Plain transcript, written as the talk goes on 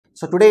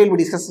So today we'll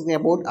be discussing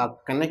about a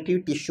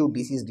connective tissue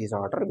disease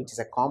disorder, which is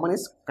a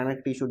commonest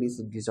connective tissue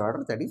disease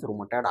disorder, that is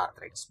rheumatoid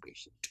arthritis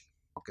patient.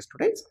 Okay,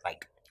 students,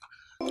 right.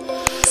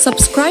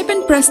 Subscribe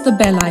and press the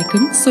bell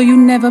icon so you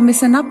never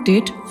miss an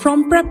update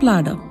from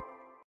PrepLadder.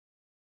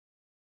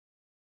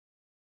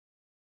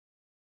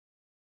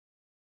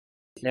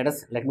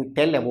 Let me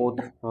tell about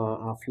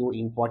a few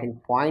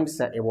important points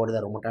about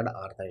the rheumatoid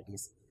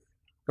arthritis.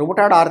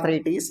 Rheumatoid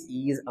arthritis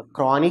is a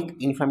chronic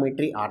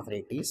inflammatory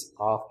arthritis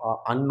of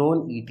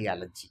unknown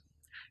etiology.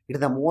 It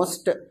is the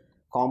most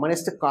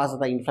commonest cause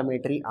of the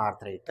inflammatory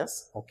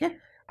arthritis. Okay,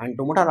 and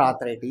rheumatoid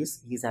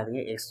arthritis is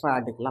having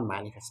extra-articular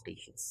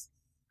manifestations.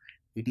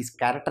 It is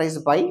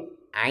characterized by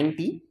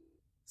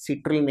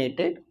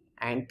anti-cytrullinated,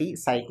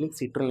 anti-cyclic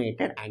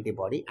citrullinated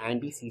antibody,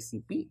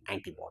 anti-CCP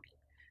antibody.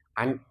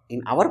 And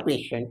in our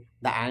patient,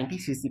 the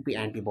anti-CCP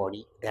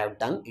antibody they have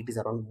done, it is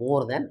around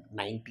more than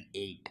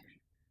 98.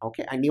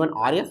 Okay, and even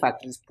RF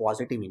factor is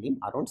positive in him,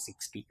 around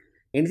 60.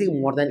 Anything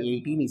more than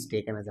 18 is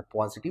taken as a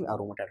positive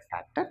rheumatoid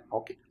factor.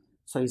 Okay,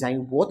 so he's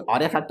having both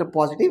RF factor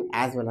positive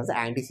as well as the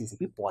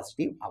anti-CCP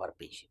positive, our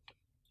patient.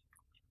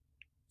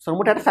 So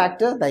rheumatoid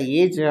factor, the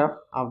age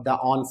of the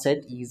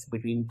onset is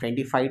between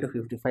 25 to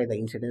 55. The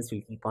incidence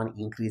will keep on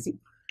increasing.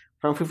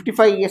 From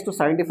 55 years to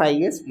 75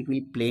 years, it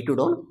will plateau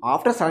down.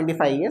 After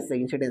 75 years, the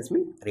incidence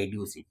will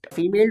reduce it.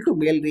 Female to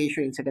male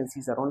ratio incidence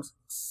is around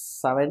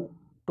 7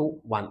 to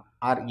 1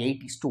 or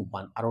 8 is to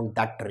 1, around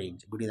that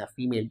range between the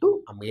female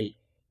to a male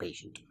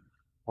patient.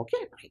 Okay,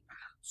 right.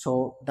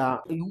 So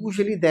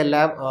usually they'll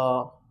have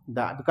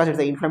because it's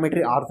the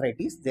inflammatory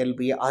arthritis, there will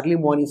be early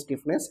morning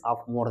stiffness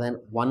of more than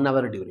 1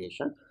 hour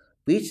duration,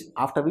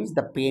 after which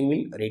the pain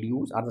will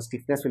reduce or the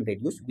stiffness will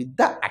reduce with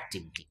the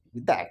activity.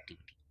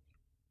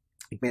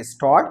 It may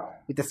start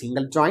with a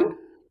single joint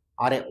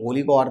or a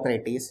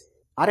oligoarthritis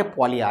or a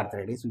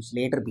polyarthritis, which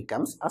later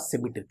becomes a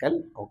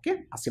symmetrical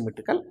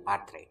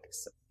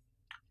arthritis.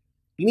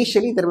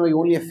 Initially, there may be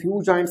only a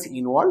few joints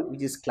involved,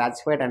 which is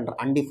classified under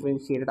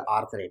undifferentiated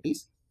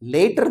arthritis.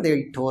 Later, they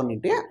will turn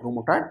into a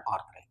rheumatoid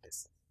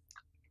arthritis.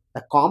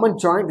 The common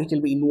joint which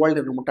will be involved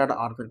in rheumatoid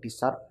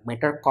arthritis are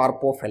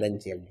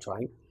metacarpophalangeal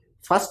joint,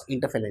 first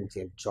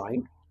interphalangeal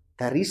joint,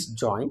 the wrist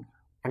joint,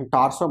 and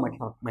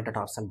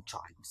tarso-metatarsal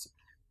joints.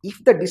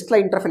 If the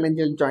distal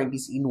interphalangeal joint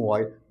is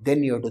involved,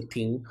 then you have to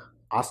think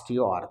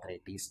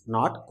osteoarthritis,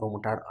 not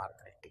rheumatoid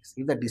arthritis,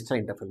 if the distal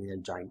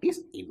interphalangeal joint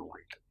is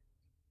involved.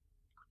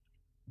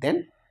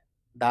 Then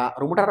the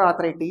rheumatoid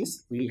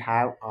arthritis will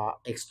have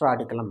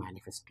extra-articular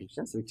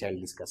manifestations, which I will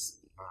discuss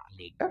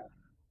later.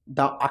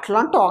 The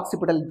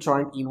atlanto-occipital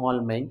joint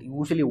involvement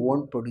usually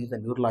won't produce a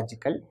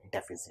neurological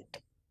deficit,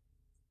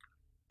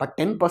 but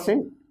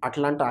 10%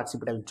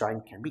 atlanto-occipital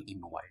joint can be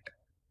involved.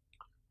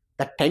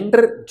 The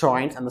tender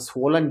joints and the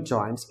swollen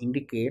joints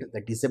indicate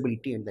the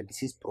disability and the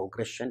disease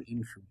progression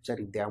in future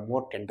if they are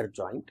more tender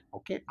joint,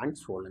 okay, and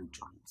swollen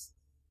joints.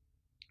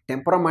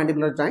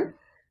 Temporomandibular joint,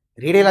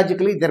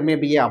 radiologically there may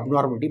be an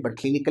abnormality, but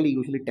clinically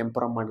usually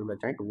temporomandibular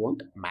joint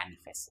won't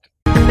manifest.